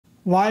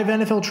Live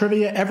NFL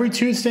trivia every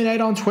Tuesday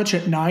night on Twitch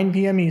at 9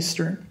 p.m.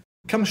 Eastern.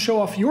 Come show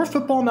off your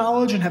football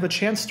knowledge and have a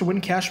chance to win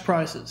cash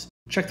prizes.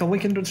 Check the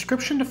link in the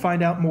description to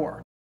find out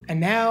more. And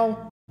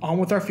now, on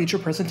with our feature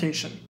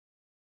presentation.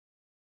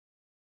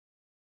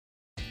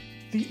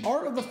 The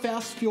art of the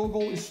fast field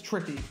goal is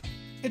tricky.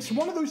 It's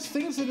one of those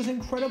things that is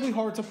incredibly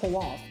hard to pull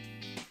off.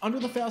 Under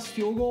the fast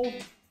field goal,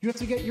 you have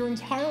to get your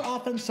entire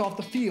offense off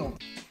the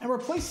field and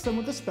replace them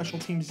with a special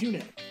teams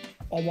unit,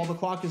 all while the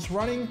clock is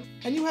running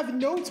and you have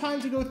no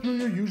time to go through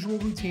your usual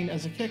routine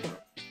as a kicker.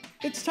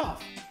 It's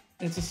tough,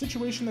 and it's a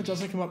situation that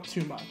doesn't come up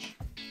too much.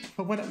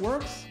 But when it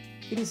works,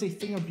 it is a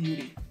thing of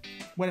beauty.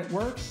 When it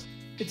works,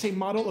 it's a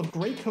model of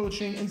great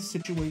coaching and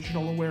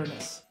situational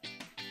awareness.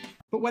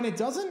 But when it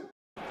doesn't,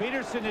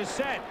 Peterson is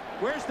set.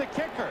 Where's the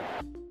kicker?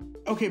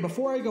 Okay,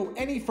 before I go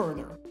any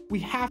further, we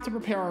have to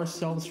prepare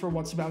ourselves for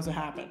what's about to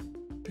happen.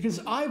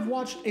 Because I've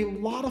watched a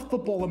lot of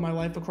football in my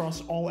life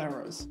across all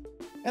eras.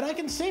 And I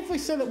can safely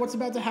say that what's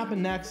about to happen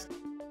next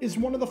is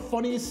one of the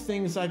funniest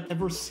things I've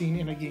ever seen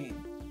in a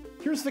game.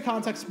 Here's the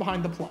context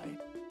behind the play,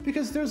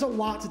 because there's a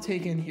lot to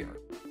take in here.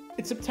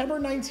 It's September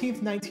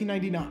 19th,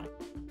 1999,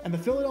 and the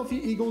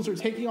Philadelphia Eagles are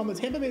taking on the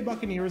Tampa Bay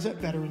Buccaneers at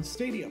Veterans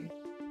Stadium.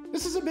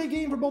 This is a big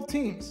game for both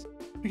teams,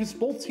 because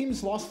both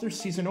teams lost their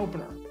season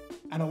opener,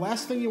 and the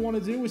last thing you want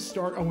to do is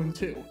start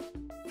 0-2.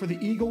 For the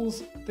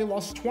Eagles, they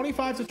lost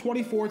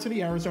 25-24 to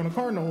the Arizona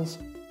Cardinals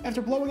after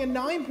blowing a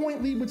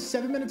 9-point lead with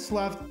 7 minutes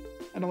left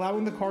and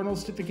allowing the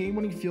Cardinals to hit the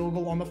game-winning field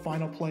goal on the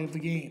final play of the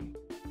game.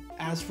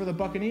 As for the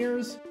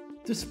Buccaneers,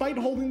 despite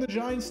holding the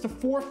Giants to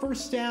 4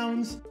 first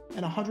downs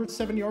and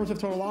 107 yards of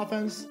total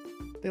offense,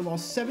 they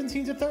lost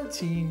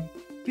 17-13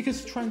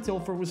 because Trent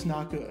Dilfer was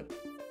not good.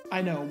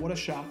 I know, what a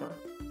shocker.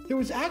 There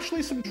was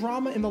actually some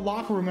drama in the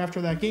locker room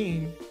after that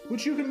game,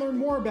 which you can learn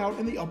more about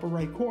in the upper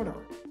right corner.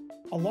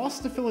 A loss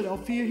to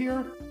Philadelphia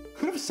here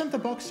could have sent the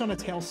Bucs on a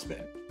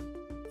tailspin.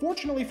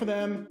 Fortunately for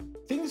them,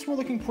 things were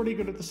looking pretty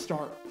good at the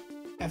start.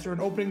 After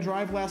an opening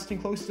drive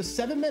lasting close to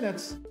 7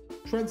 minutes,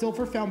 Trent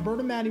Dilfer found Bert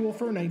Emanuel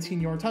for a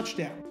 19-yard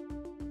touchdown.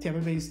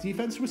 Tampa Bay's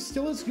defense was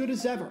still as good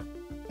as ever,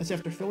 as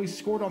after Philly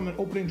scored on an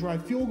opening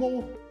drive field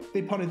goal,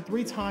 they punted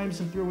 3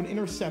 times and threw an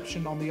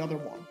interception on the other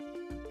one.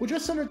 With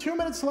just under 2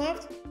 minutes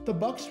left, the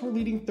Bucs were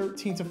leading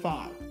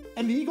 13-5,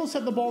 and the Eagles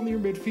had the ball near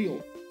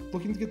midfield,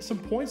 looking to get some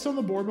points on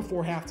the board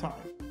before halftime.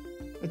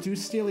 A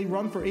Deuce Staley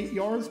run for 8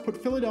 yards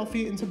put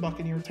Philadelphia into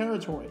Buccaneer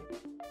territory.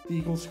 The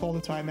Eagles called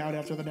a timeout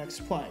after the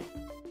next play.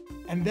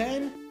 And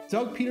then,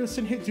 Doug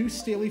Peterson hit Deuce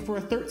Staley for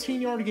a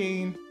 13-yard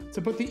gain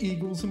to put the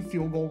Eagles in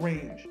field goal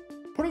range,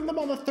 putting them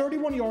on the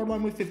 31-yard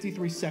line with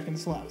 53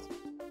 seconds left.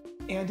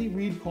 Andy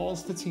Reid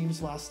calls the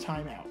team's last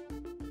timeout.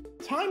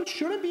 Time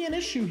shouldn't be an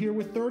issue here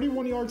with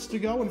 31 yards to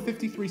go and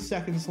 53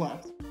 seconds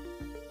left.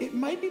 It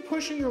might be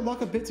pushing your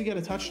luck a bit to get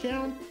a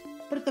touchdown,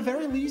 but at the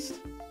very least,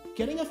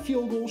 getting a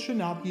field goal should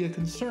not be a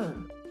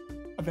concern.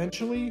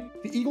 Eventually,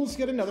 the Eagles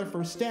get another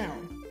first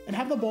down and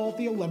have the ball at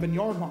the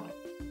 11-yard line.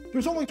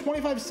 There's only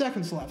 25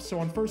 seconds left, so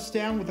on first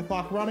down with the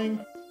clock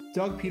running,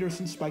 Doug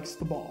Peterson spikes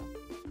the ball.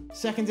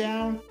 Second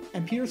down,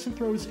 and Peterson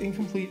throws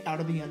incomplete out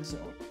of the end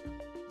zone.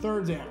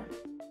 Third down,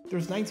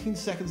 there's 19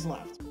 seconds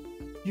left.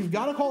 You've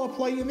got to call a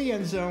play in the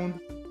end zone,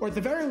 or at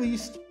the very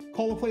least,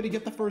 call a play to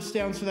get the first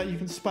down so that you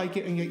can spike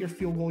it and get your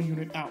field goal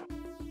unit out.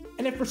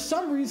 And if for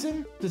some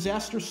reason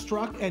disaster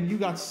struck and you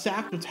got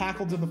sacked or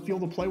tackled in the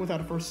field of play without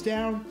a first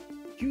down,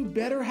 you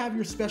better have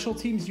your special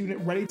teams unit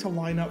ready to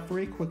line up for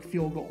a quick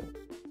field goal.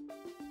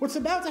 What's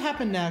about to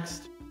happen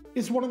next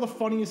is one of the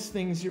funniest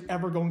things you're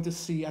ever going to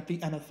see at the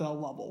NFL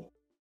level.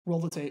 Roll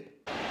the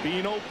tape.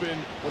 Being open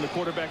when the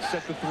quarterback's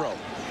set to throw.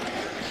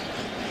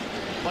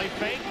 Play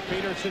fake.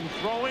 Peterson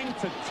throwing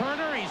to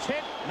Turner. He's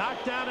hit.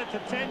 Knocked down at the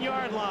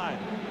 10-yard line.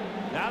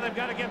 Now they've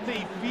got to get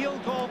the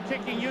field goal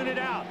kicking unit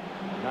out.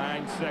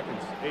 9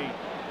 seconds. 8.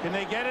 Can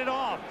they get it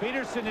off?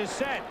 Peterson is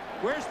set.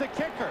 Where's the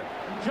kicker?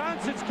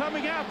 Johnson's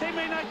coming out. They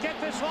may not get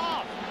this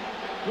off.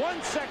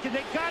 1 second.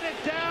 They got it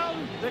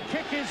down. The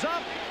kick is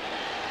up.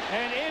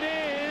 And it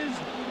is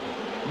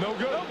no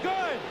good. No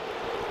good.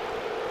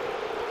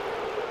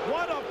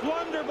 What a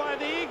blunder by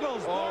the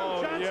Eagles.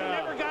 Norm Johnson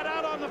never got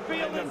out on the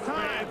field in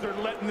time. Fans are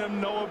letting them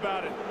know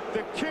about it.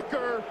 The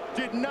kicker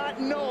did not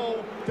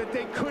know that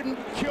they couldn't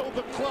kill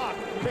the clock.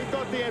 They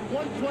thought they had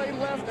 1 play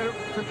left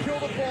to kill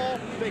the ball.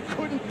 They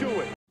couldn't do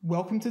it.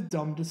 Welcome to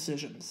Dumb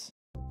Decisions.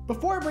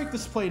 Before I break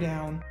this play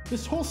down,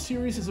 this whole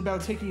series is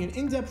about taking an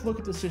in-depth look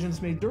at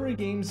decisions made during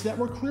games that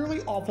were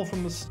clearly awful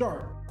from the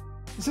start.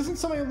 This isn't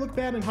something that looked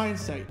bad in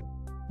hindsight.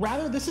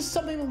 Rather, this is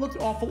something that looked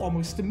awful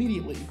almost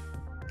immediately.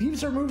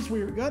 These are moves where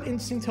your gut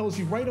instinct tells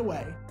you right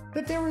away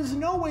that there is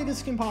no way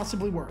this can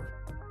possibly work.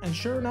 And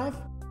sure enough,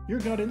 your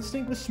gut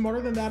instinct was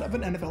smarter than that of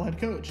an NFL head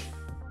coach.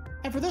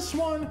 And for this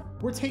one,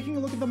 we're taking a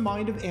look at the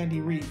mind of Andy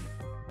Reid.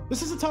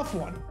 This is a tough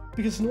one,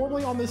 because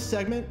normally on this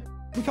segment,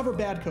 we cover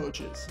bad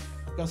coaches.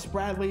 Gus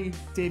Bradley,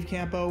 Dave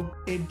Campo,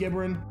 Abe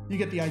Gibran, you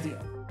get the idea.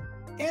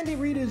 Andy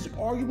Reid is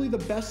arguably the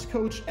best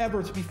coach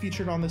ever to be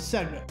featured on this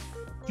segment.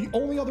 The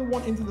only other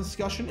one in the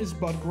discussion is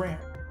Bud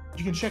Grant.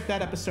 You can check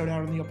that episode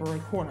out in the upper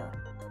right corner.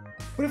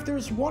 But if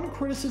there's one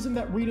criticism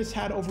that Reid has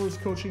had over his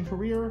coaching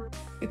career,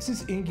 it's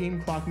his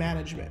in-game clock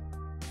management.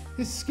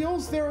 His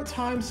skills there at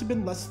times have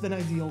been less than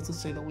ideal, to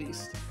say the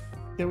least.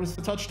 There was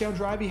the touchdown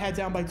drive he had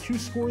down by 2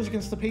 scores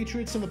against the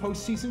Patriots in the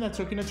postseason that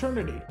took an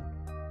eternity.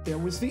 There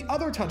was the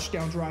other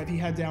touchdown drive he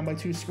had down by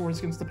 2 scores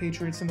against the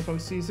Patriots in the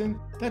postseason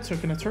that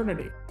took an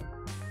eternity.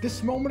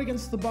 This moment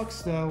against the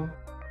Bucs, though,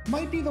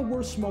 might be the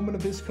worst moment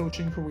of his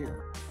coaching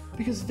career,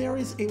 because there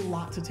is a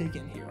lot to take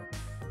in here.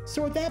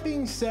 So with that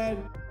being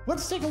said,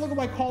 let's take a look at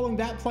why calling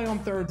that play on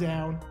 3rd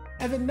down,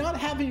 and then not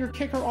having your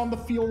kicker on the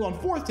field on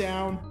 4th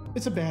down,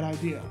 is a bad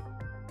idea.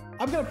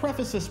 I'm going to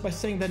preface this by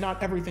saying that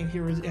not everything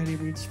here is Andy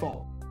Reid's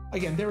fault.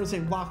 Again, there is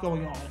a lot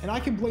going on, and I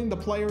can blame the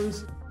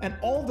players and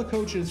all the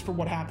coaches for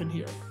what happened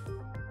here.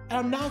 And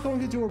I'm not going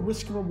to do a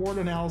risk and reward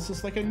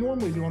analysis like I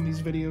normally do on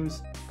these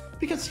videos,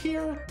 because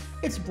here,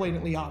 it's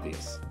blatantly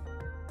obvious.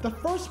 The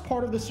first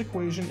part of this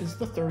equation is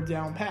the 3rd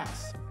down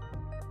pass.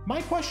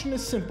 My question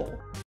is simple.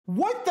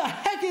 What the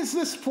heck is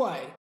this play?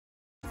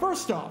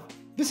 First off,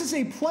 this is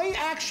a play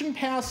action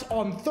pass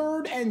on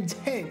 3rd and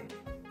 10.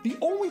 The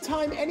only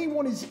time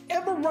anyone is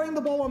ever running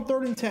the ball on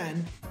 3rd and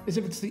 10 is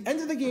if it's the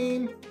end of the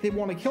game, they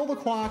want to kill the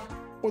clock,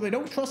 or they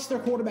don't trust their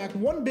quarterback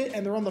one bit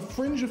and they're on the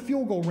fringe of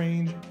field goal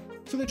range,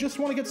 so they just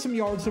want to get some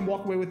yards and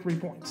walk away with 3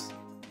 points.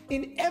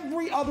 In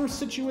every other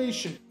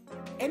situation,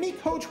 any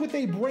coach with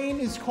a brain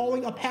is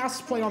calling a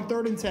pass play on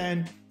 3rd and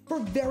 10 for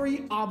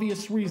very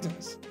obvious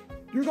reasons.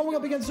 You're going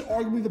up against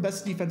arguably the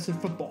best defense in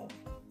football.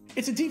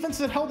 It's a defense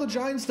that held the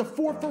Giants to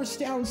 4 first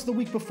downs the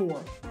week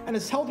before and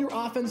has held your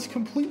offense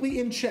completely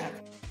in check.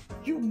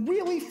 You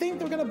really think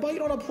they're going to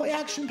bite on a play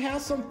action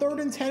pass on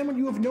 3rd and 10 when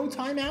you have no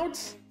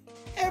timeouts?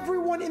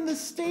 Everyone in the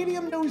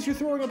stadium knows you're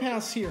throwing a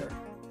pass here,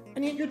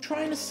 and yet you're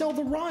trying to sell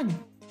the run.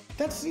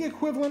 That's the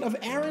equivalent of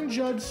Aaron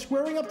Judge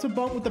squaring up to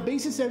bunt with the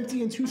bases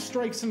empty and 2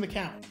 strikes in the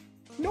count.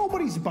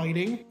 Nobody's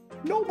biting.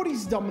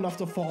 Nobody's dumb enough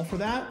to fall for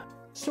that.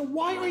 So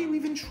why are you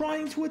even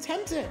trying to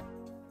attempt it?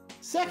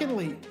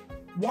 Secondly,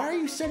 why are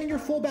you sending your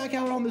fullback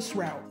out on this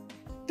route?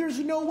 There's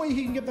no way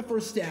he can get the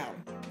 1st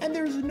down, and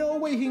there's no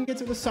way he can get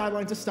to the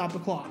sideline to stop the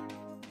clock.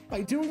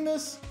 By doing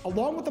this,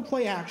 along with the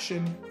play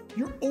action,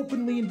 you're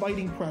openly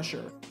inviting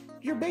pressure.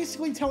 You're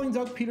basically telling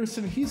Doug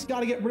Peterson he's got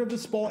to get rid of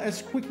this ball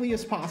as quickly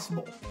as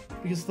possible,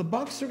 because the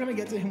Bucs are going to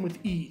get to him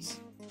with ease.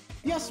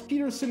 Yes,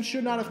 Peterson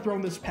should not have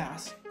thrown this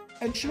pass,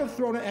 and should have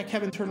thrown it at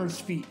Kevin Turner's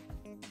feet.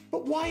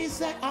 But why is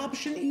that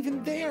option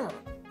even there?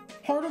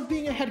 Part of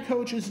being a head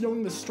coach is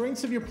knowing the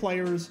strengths of your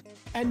players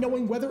and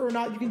knowing whether or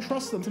not you can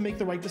trust them to make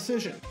the right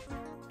decision.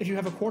 If you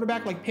have a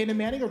quarterback like Peyton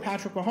Manning or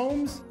Patrick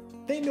Mahomes,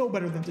 they know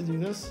better than to do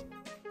this.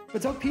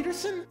 But Doug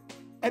Peterson,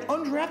 an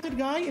undrafted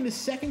guy in his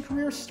 2nd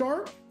career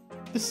start,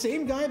 the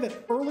same guy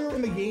that earlier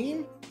in the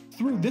game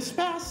threw this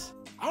pass,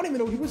 I don't even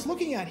know what he was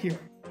looking at here.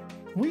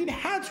 Reid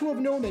had to have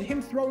known that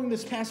him throwing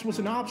this pass was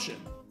an option.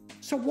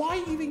 So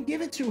why even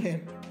give it to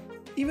him?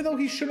 Even though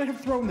he shouldn't have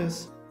thrown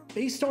this,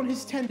 based on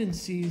his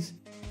tendencies,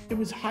 it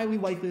was highly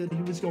likely that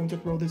he was going to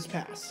throw this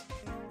pass.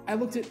 I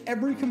looked at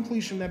every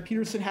completion that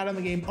Peterson had in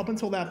the game up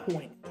until that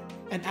point,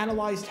 and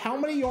analyzed how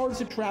many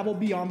yards it traveled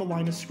beyond the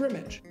line of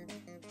scrimmage.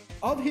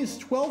 Of his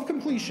 12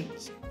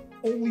 completions,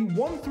 only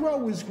 1 throw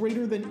was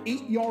greater than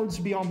 8 yards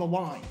beyond the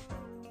line.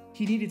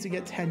 He needed to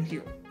get 10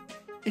 here.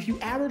 If you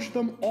average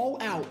them all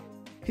out,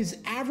 his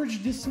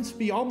average distance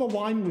beyond the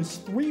line was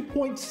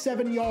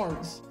 3.7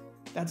 yards.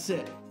 That's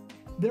it.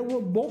 There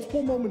were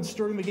multiple moments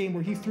during the game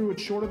where he threw it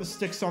short of the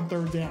sticks on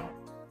 3rd down,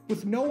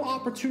 with no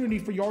opportunity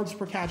for yards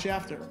per catch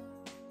after.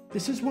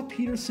 This is what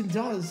Peterson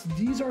does.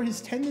 These are his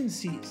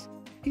tendencies.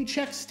 He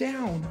checks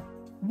down.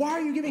 Why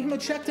are you giving him a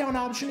check down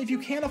option if you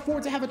can't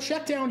afford to have a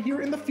check down here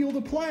in the field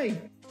of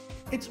play?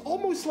 It's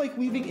almost like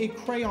leaving a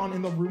crayon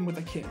in the room with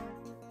a kid.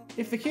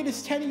 If the kid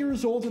is 10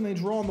 years old and they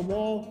draw on the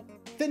wall,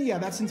 then yeah,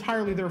 that's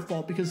entirely their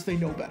fault because they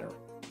know better.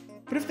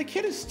 But if the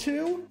kid is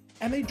 2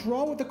 and they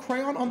draw with the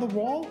crayon on the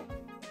wall,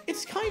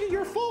 it's kind of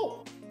your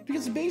fault,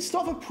 because based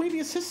off of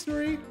previous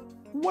history,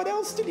 what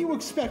else did you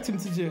expect him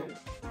to do?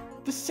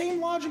 The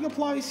same logic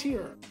applies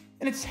here,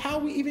 and it's how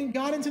we even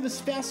got into this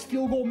fast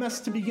field goal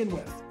mess to begin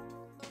with.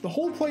 The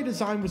whole play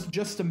design was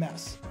just a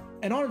mess,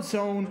 and on its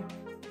own,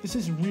 this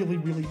is really,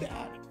 really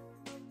bad.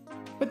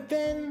 But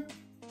then,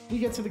 we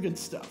get to the good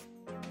stuff.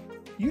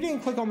 You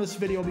didn't click on this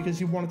video because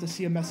you wanted to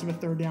see a mess of a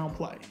 3rd down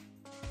play.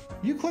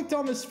 You clicked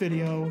on this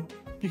video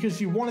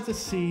because you wanted to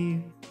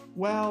see,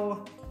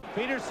 well...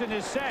 Peterson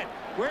is set.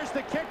 Where's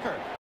the kicker?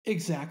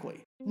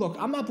 Exactly. Look,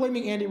 I'm not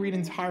blaming Andy Reid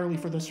entirely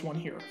for this one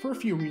here, for a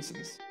few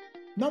reasons.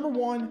 Number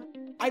one,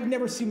 I've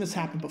never seen this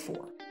happen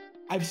before.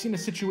 I've seen a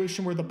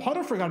situation where the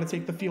punter forgot to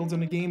take the field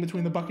in a game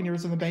between the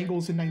Buccaneers and the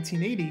Bengals in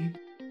 1980.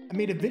 I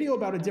made a video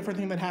about a different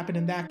thing that happened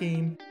in that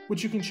game,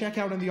 which you can check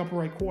out in the upper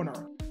right corner,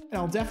 and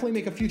I'll definitely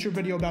make a future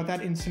video about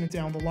that incident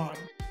down the line.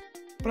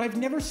 But I've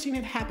never seen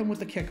it happen with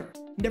the kicker.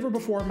 Never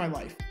before in my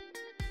life.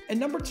 And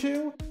number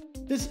two,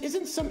 this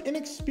isn't some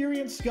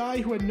inexperienced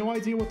guy who had no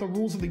idea what the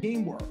rules of the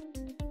game were.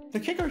 The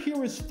kicker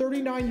here is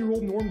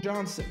 39-year-old Norm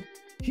Johnson.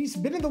 He's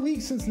been in the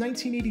league since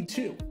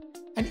 1982,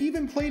 and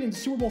even played in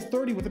Super Bowl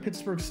 30 with the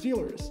Pittsburgh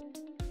Steelers.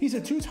 He's a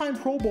two-time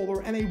Pro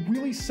Bowler and a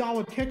really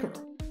solid kicker.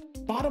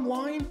 Bottom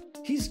line,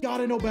 he's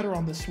gotta know better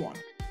on this one.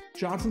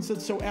 Johnson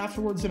said so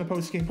afterwards in a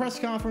post-game press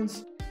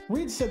conference,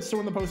 Reed said so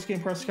in the post-game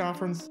press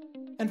conference,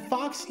 and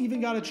Fox even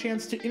got a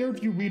chance to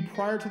interview Reed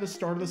prior to the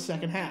start of the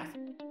second half,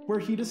 where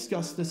he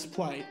discussed this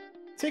play.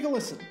 Take a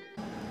listen.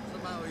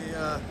 Somehow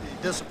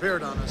he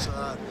disappeared on us.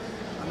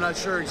 I'm not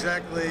sure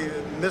exactly,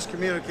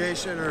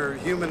 miscommunication or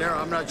human error,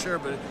 I'm not sure,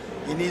 but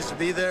he needs to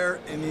be there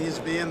and he needs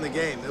to be in the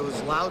game. It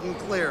was loud and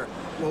clear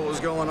what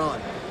was going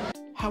on.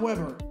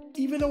 However,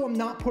 even though I'm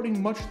not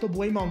putting much of the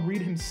blame on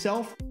Reed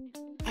himself,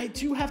 I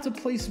do have to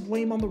place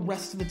blame on the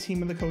rest of the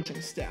team and the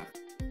coaching staff.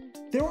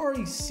 There are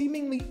a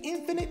seemingly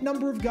infinite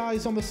number of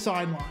guys on the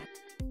sideline.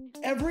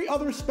 Every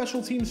other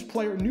special teams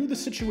player knew the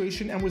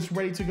situation and was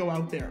ready to go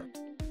out there.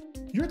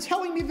 You're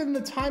telling me that in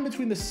the time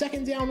between the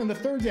second down and the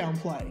third down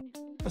play,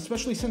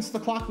 especially since the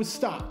clock was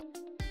stopped,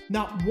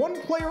 not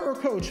one player or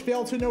coach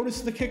failed to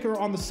notice the kicker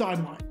on the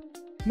sideline.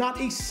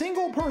 Not a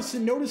single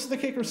person noticed the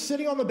kicker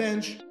sitting on the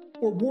bench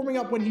or warming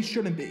up when he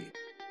shouldn't be.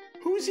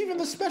 Who's even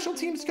the special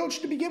teams coach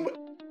to begin with?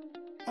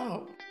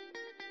 Oh,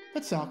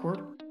 that's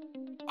awkward.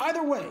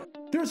 Either way,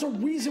 there's a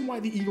reason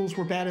why the Eagles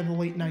were bad in the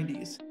late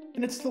 90s,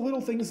 and it's the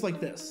little things like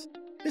this.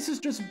 This is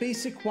just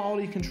basic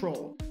quality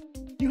control.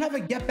 You have a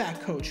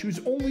get-back coach whose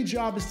only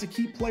job is to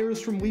keep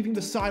players from leaving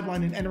the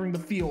sideline and entering the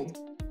field.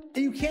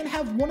 And you can't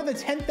have one of the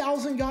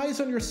 10,000 guys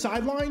on your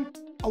sideline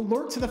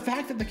alert to the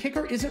fact that the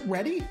kicker isn't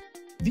ready?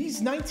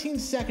 These 19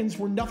 seconds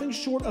were nothing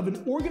short of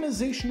an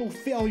organizational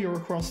failure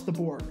across the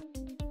board.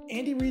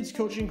 Andy Reid's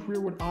coaching career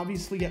would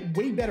obviously get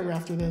way better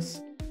after this,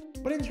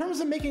 but in terms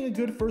of making a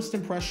good first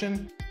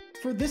impression,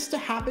 for this to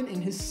happen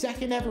in his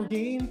second ever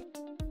game,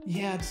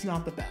 yeah, it's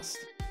not the best.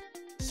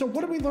 So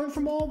what did we learn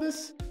from all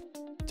this?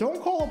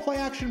 Don't call a play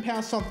action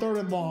pass on 3rd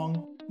and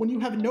long when you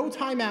have no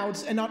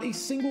timeouts and not a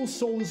single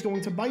soul is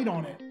going to bite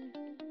on it.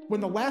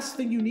 When the last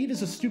thing you need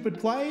is a stupid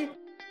play,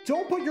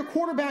 don't put your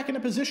quarterback in a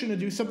position to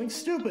do something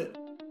stupid,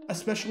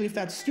 especially if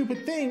that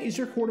stupid thing is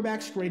your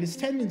quarterback's greatest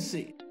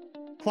tendency.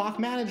 Clock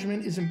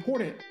management is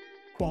important.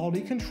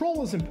 Quality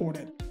control is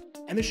important.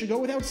 And this should go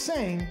without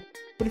saying,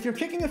 but if you're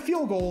kicking a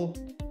field goal,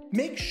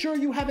 make sure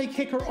you have a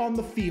kicker on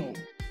the field.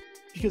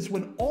 Because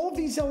when all of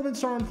these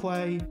elements are in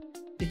play,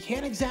 you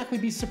can't exactly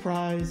be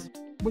surprised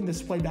when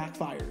this play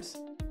backfires.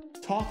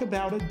 Talk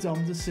about a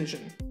dumb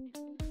decision.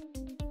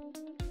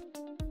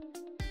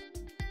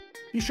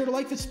 Be sure to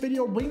like this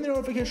video, ring the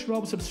notification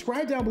bell,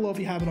 subscribe down below if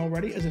you haven't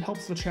already, as it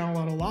helps the channel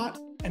out a lot.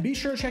 And be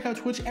sure to check out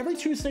Twitch every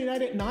Tuesday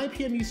night at 9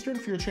 p.m. Eastern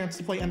for your chance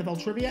to play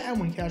NFL trivia and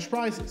win cash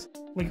prizes.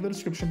 Link in the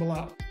description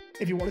below.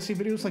 If you want to see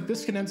videos like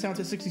this condensed down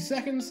to 60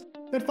 seconds,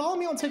 then follow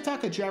me on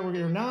TikTok at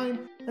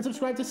JaguarGator9 and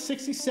subscribe to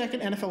 60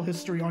 Second NFL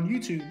History on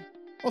YouTube.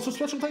 Also,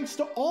 special thanks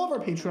to all of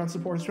our Patreon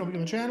supporters for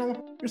helping the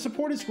channel. Your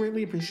support is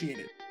greatly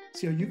appreciated.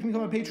 See how you can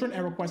become a patron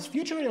and request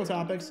future video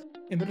topics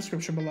in the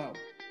description below.